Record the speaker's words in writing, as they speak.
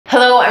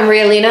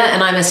Ria Lina,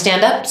 and I'm a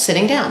stand-up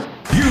sitting down.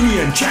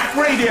 Union Jack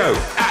Radio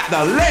at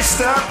the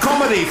Leicester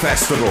Comedy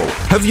Festival.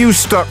 Have you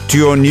stuck to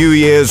your New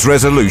Year's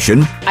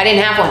resolution? I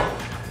didn't have one.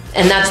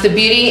 And that's the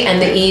beauty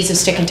and the ease of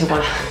sticking to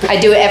one. I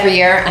do it every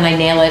year and I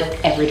nail it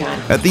every time.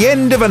 At the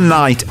end of a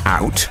night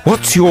out,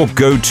 what's your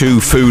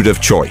go-to food of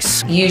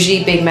choice?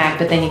 Usually Big Mac,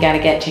 but then you gotta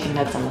get chicken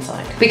nuggets on the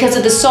side. Because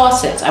of the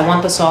sauces, I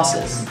want the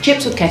sauces.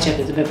 Chips with ketchup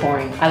is a bit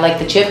boring. I like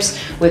the chips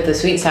with the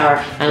sweet sour,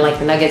 and I like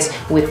the nuggets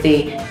with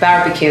the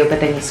barbecue,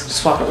 but then you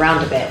swap it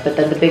around a bit. But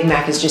then the Big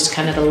Mac is just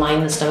kind of to line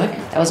the stomach.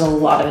 That was a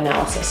lot of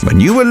analysis. When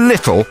you were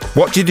little,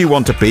 what did you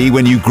want to be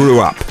when you grew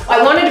up?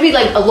 I wanted to be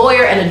like a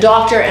lawyer and a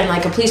doctor and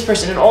like a police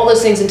person and all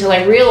those things, until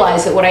I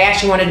realized that what I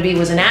actually wanted to be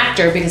was an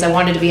actor, because I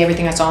wanted to be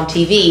everything I saw on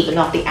TV, but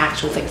not the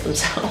actual things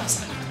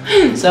themselves.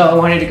 So I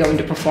wanted to go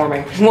into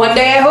performing. One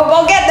day I hope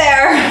I'll get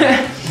there.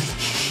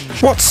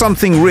 What's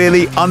something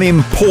really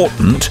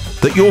unimportant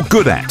that you're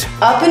good at?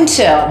 Up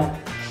until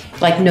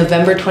like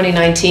November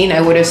 2019, I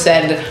would have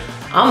said,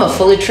 I'm a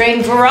fully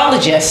trained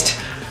virologist.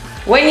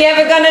 When you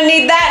ever gonna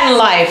need that in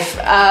life?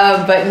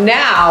 But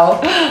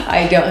now,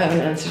 I don't have an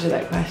answer to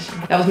that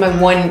question. That was my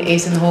one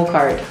ace in the hole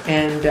card,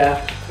 and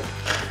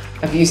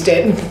I've used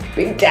it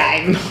big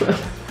time.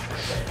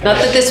 Not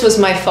that this was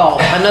my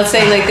fault. I'm not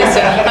saying like this.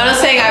 I'm not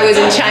saying I was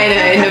in China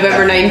in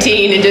November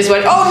 19 and just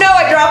went, oh no,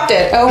 I dropped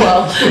it. Oh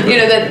well. You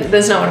know,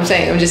 that's not what I'm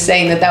saying. I'm just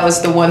saying that that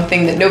was the one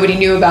thing that nobody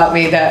knew about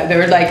me, that they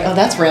were like, oh,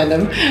 that's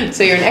random.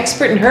 So you're an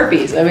expert in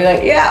herpes. I'd be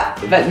like, yeah.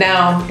 But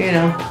now, you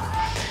know,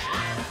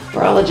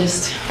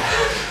 virologist.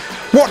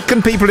 What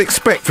can people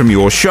expect from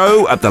your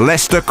show at the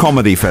Leicester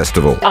Comedy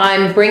Festival?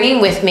 I'm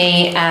bringing with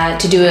me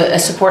to do a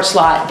support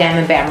slot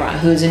Dan Bamra,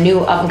 who's a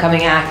new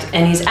up-and-coming act,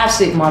 and he's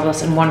absolutely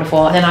marvelous and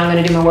wonderful. And then I'm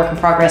going to do my work in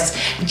progress.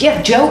 Do you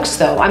have jokes,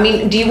 though? I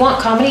mean, do you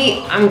want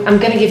comedy? I'm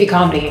going to give you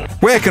comedy.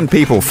 Where can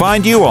people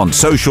find you on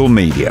social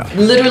media?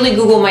 Literally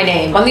Google my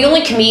name. I'm the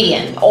only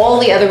comedian. All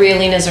the other Ria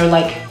Linas are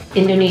like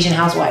Indonesian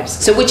housewives.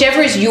 So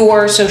whichever is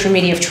your social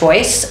media of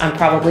choice, I'm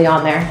probably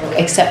on there,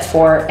 except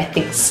for, I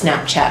think,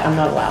 Snapchat. I'm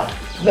not allowed.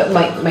 But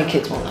my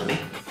kids won't let me.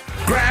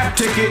 Grab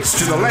tickets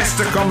to the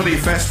Leicester Comedy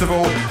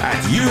Festival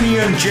at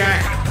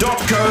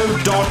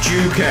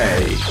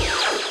unionjack.co.uk.